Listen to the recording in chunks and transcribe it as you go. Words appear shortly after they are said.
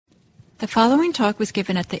The following talk was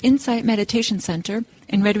given at the Insight Meditation Center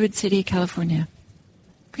in Redwood City, California.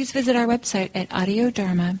 Please visit our website at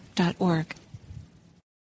audiodharma.org.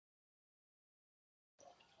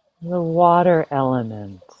 The water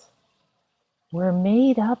element. We're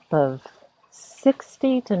made up of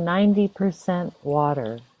 60 to 90%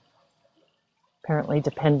 water. Apparently,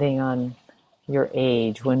 depending on your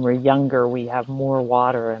age. When we're younger, we have more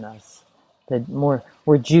water in us.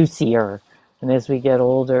 We're juicier. And as we get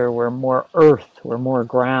older, we're more earth, we're more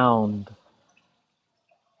ground.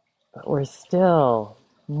 But we're still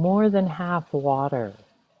more than half water.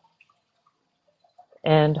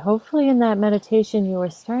 And hopefully in that meditation, you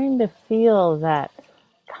are starting to feel that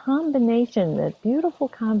combination, that beautiful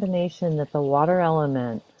combination that the water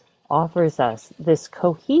element offers us, this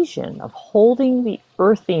cohesion of holding the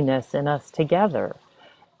earthiness in us together.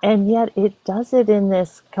 And yet it does it in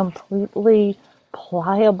this completely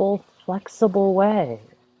pliable, flexible way.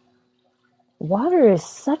 Water is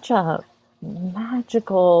such a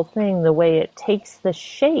magical thing, the way it takes the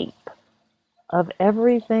shape of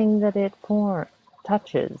everything that it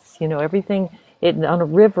touches. You know, everything, on a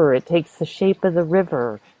river, it takes the shape of the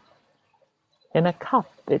river. In a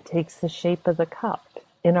cup, it takes the shape of the cup.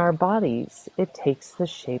 In our bodies, it takes the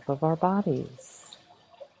shape of our bodies.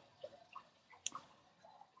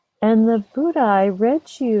 And the Buddha, I read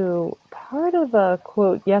you part of a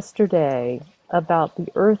quote yesterday about the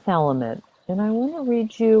earth element. And I want to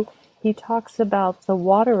read you, he talks about the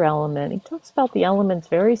water element. He talks about the elements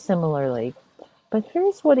very similarly. But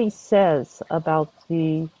here's what he says about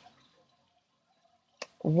the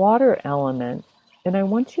water element. And I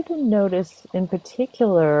want you to notice in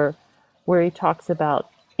particular where he talks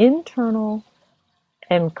about internal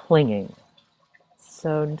and clinging.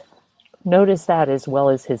 So notice that as well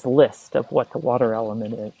as his list of what the water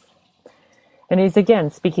element is. And he's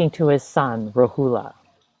again speaking to his son, Rahula.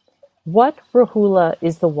 What, Rahula,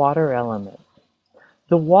 is the water element?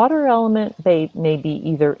 The water element may be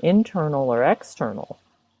either internal or external.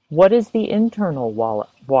 What is the internal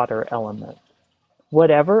water element?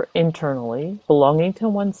 Whatever internally belonging to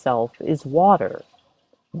oneself is water,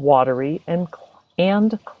 watery and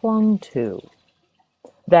clung to.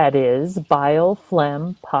 That is, bile,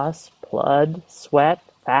 phlegm, pus, blood, sweat,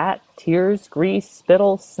 fat, tears, grease,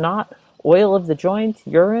 spittle, snot, oil of the joints,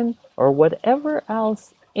 urine, or whatever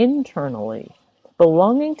else internally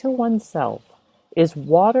belonging to oneself is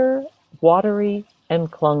water, watery,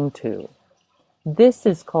 and clung to. This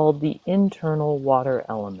is called the internal water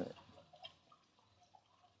element.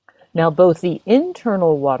 Now, both the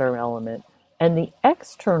internal water element and the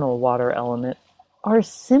external water element are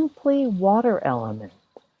simply water elements.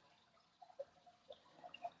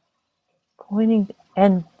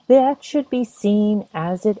 And that should be seen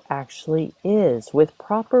as it actually is, with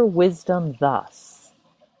proper wisdom thus.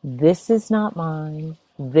 This is not mine,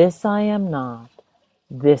 this I am not,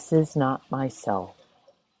 this is not myself.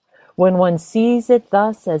 When one sees it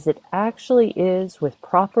thus as it actually is with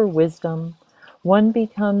proper wisdom, one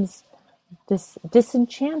becomes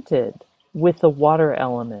disenchanted with the water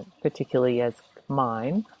element, particularly as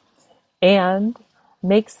mine, and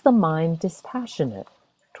makes the mind dispassionate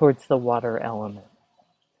towards the water element.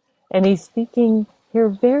 And he's speaking here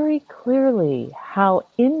very clearly how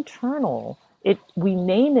internal we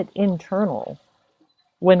name it internal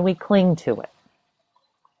when we cling to it.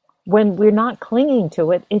 When we're not clinging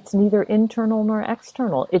to it, it's neither internal nor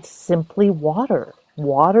external. It's simply water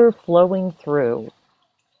flowing through.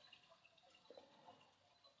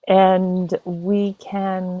 And we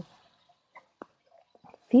can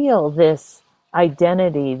feel this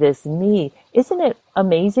identity, this me. Isn't it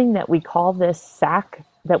amazing that we call this sack,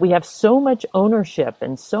 that we have so much ownership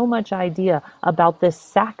and so much idea about this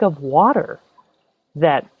sack of water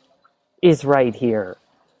that is right here?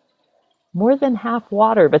 More than half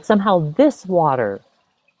water, but somehow this water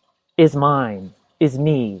is mine, is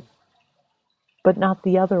me, but not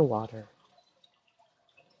the other water.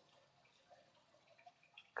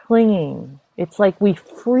 Clinging. It's like we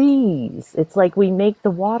freeze. It's like we make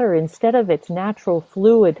the water, instead of its natural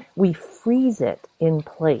fluid, we freeze it in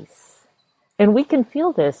place. And we can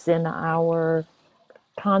feel this in our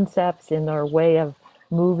concepts, in our way of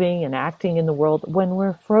moving and acting in the world, when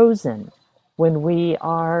we're frozen, when we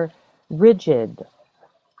are rigid,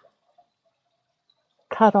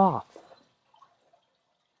 cut off.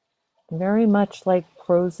 Very much like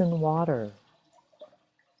frozen water.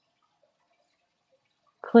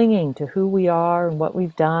 Clinging to who we are and what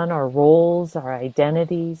we've done, our roles, our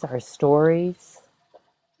identities, our stories.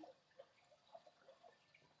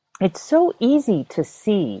 It's so easy to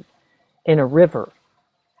see in a river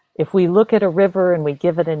If we look at a river and we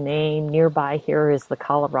give it a name, nearby here is the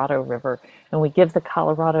Colorado River, and we give the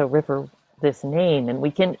Colorado River this name, and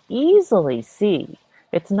we can easily see,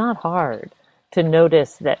 it's not hard to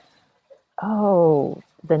notice that, oh,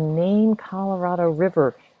 the name Colorado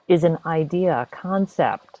River is an idea, a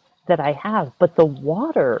concept that I have, but the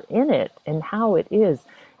water in it and how it is.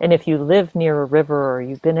 And if you live near a river or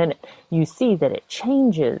you've been in it, you see that it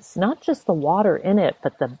changes, not just the water in it,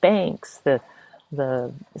 but the banks, the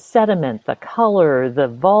sediment, the color, the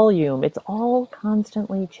volume, it's all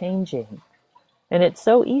constantly changing. And it's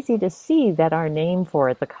so easy to see that our name for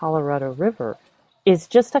it, the Colorado River, is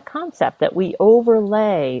just a concept that we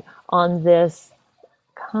overlay on this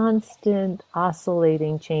constant,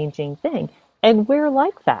 oscillating, changing thing. And we're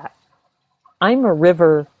like that. I'm a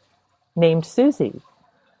river named Susie,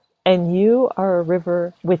 and you are a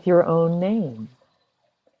river with your own name.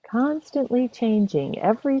 Constantly changing,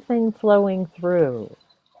 everything flowing through.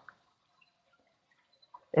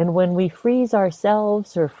 And when we freeze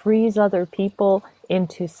ourselves or freeze other people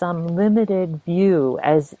into some limited view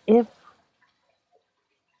as if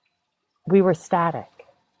we were static.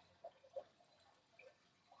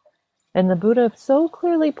 And the Buddha so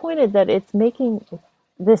clearly pointed that it's making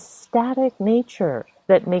this static nature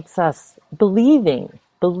that makes us believing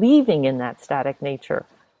in that static nature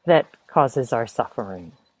that causes our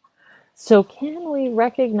suffering. So can we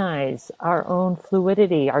recognize our own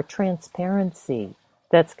fluidity, our transparency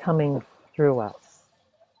that's coming through us?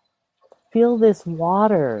 Feel this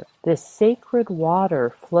water, this sacred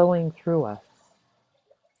water flowing through us,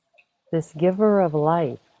 this giver of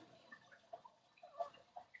life.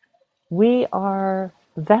 We are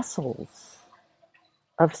vessels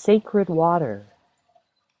of sacred water,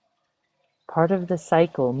 part of the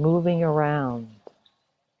cycle, moving around,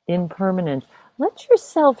 impermanence. Let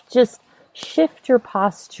yourself just shift your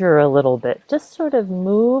posture a little bit, just sort of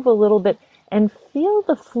move a little bit and feel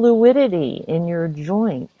the fluidity in your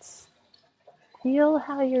joints. Feel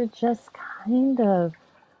how you're just kind of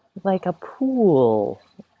like a pool,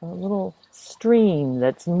 a little stream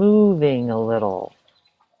that's moving a little.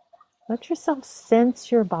 Let yourself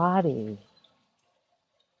sense your body.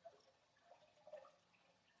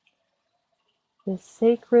 This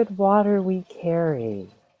sacred water we carry.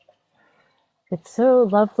 It's so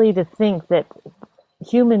lovely to think that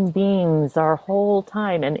human beings our whole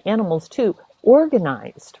time, and animals too,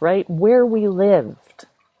 organized, right? Where we lived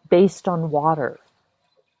based on water.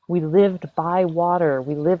 We lived by water.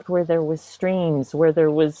 We lived where there was streams, where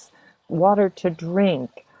there was water to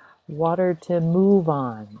drink, water to move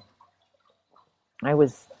on.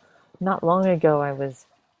 Not long ago, I was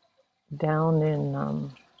down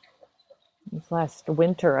in, this last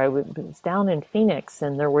winter, I was down in Phoenix,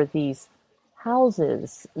 and there were these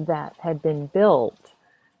houses that had been built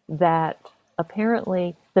that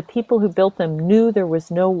apparently the people who built them knew there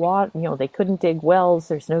was no water, they couldn't dig wells,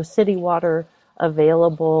 there's no city water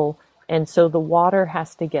available, and so the water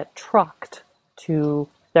has to get trucked to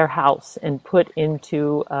their house and put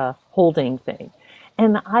into a holding thing.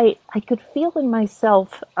 And I could feel in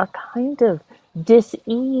myself a kind of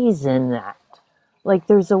dis-ease in that. Like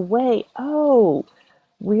there's a way,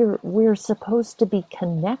 we're supposed to be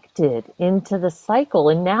connected into the cycle.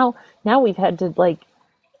 And now we've had to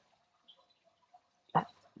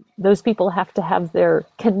those people have to have their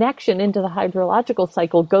connection into the hydrological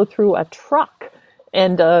cycle go through a truck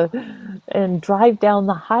and drive down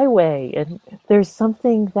the highway. And there's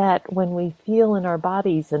something that when we feel in our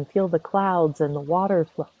bodies and feel the clouds and the water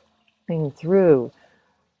flowing through,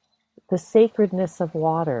 the sacredness of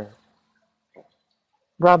water.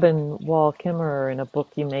 Robin Wall Kimmerer, in a book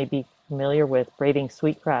you may be familiar with, Braiding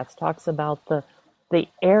Sweetgrass, talks about the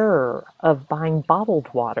error of buying bottled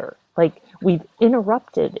water. Like we've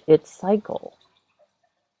interrupted its cycle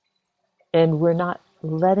and we're not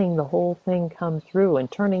letting the whole thing come through and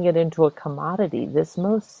turning it into a commodity, this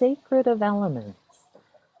most sacred of elements.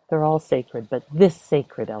 They're all sacred, but this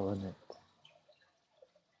sacred element.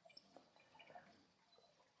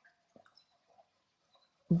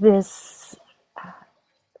 This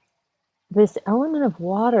element of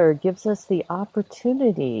water gives us the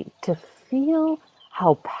opportunity to feel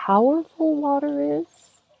how powerful water is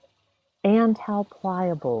and how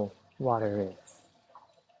pliable water is.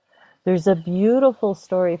 There's a beautiful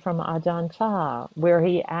story from Ajahn Chah where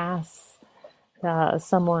he asks a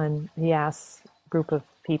group of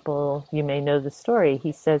people, you may know the story,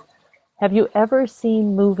 he says, have you ever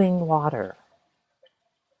seen moving water?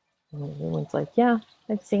 And everyone's like, yeah,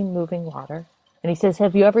 I've seen moving water. And he says,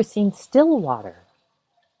 have you ever seen still water?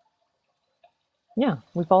 Yeah,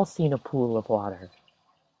 we've all seen a pool of water.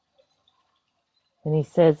 And he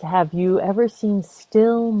says, have you ever seen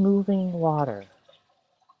still moving water?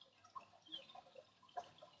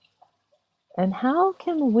 And how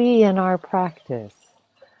can we in our practice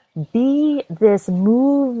be this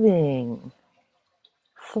moving,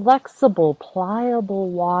 flexible,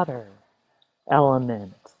 pliable water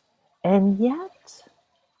element? And yet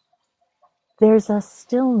there's a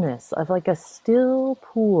stillness of like a still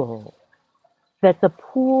pool, that the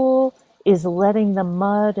pool is letting the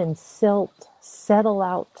mud and silt settle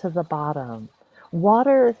out to the bottom.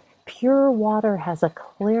 Water, pure water, has a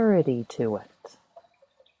clarity to it.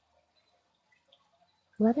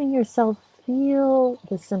 Letting yourself feel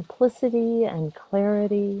the simplicity and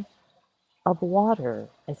clarity of water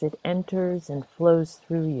as it enters and flows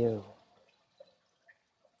through you.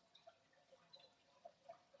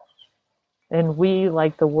 And we,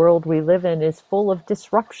 like the world we live in, is full of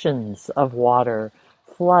disruptions of water,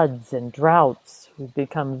 floods and droughts. We've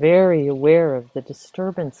become very aware of the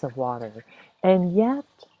disturbance of water. And yet,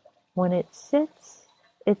 when it sits,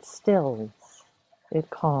 it stills, it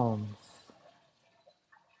calms.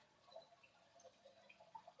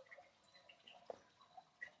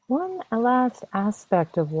 One last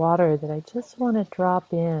aspect of water that I just want to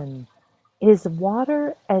drop in is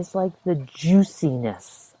water as like the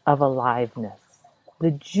juiciness of aliveness,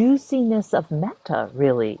 the juiciness of metta,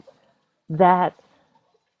 really, that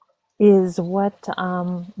is what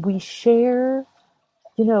we share.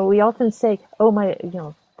 You know, we often say,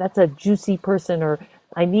 oh, that's a juicy person, or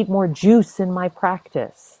I need more juice in my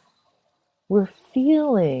practice. We're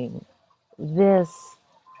feeling this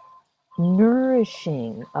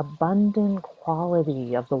nourishing, abundant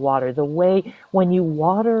quality of the water. The way when you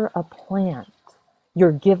water a plant,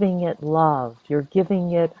 you're giving it love, you're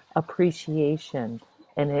giving it appreciation,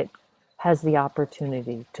 and it has the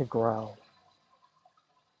opportunity to grow.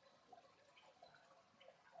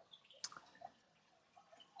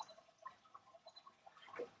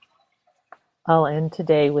 I'll end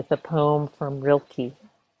today with a poem from Rilke.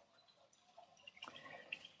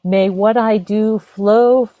 May what I do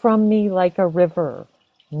flow from me like a river,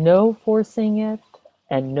 no forcing it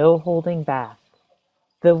and no holding back,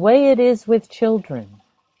 the way it is with children.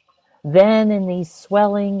 Then in these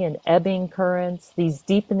swelling and ebbing currents, these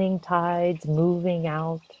deepening tides moving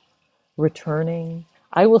out, returning,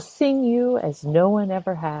 I will sing you as no one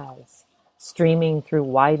ever has, streaming through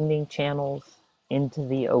widening channels into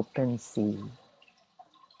the open sea.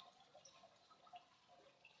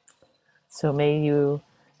 So may you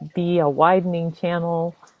be a widening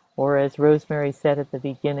channel, or as Rosemary said at the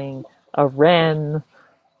beginning, a wren,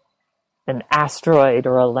 an asteroid,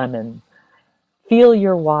 or a lemon. Feel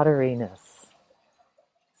your wateriness.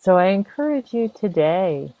 So I encourage you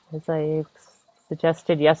today, as I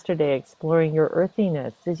suggested yesterday, exploring your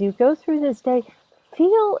earthiness. As you go through this day,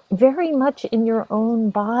 feel very much in your own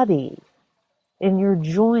body, in your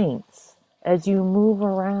joints, as you move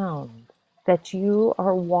around, that you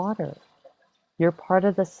are water. You're part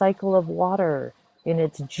of the cycle of water in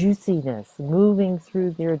its juiciness, moving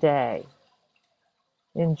through your day.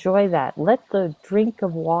 Enjoy that. Let the drink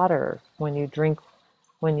of water, when you drink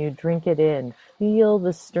it in, feel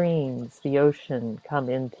the streams, the ocean come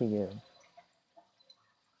into you.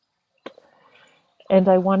 And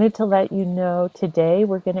I wanted to let you know today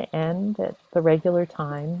we're going to end at the regular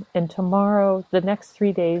time. And tomorrow, the next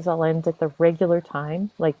 3 days, I'll end at the regular time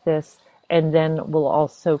like this. And then we'll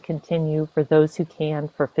also continue for those who can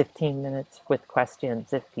for 15 minutes with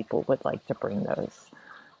questions if people would like to bring those.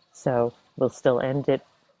 So we'll still end at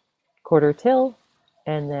quarter till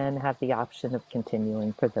and then have the option of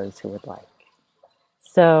continuing for those who would like.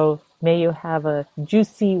 So may you have a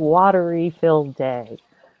juicy, watery filled day.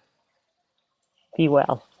 Be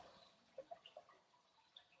well.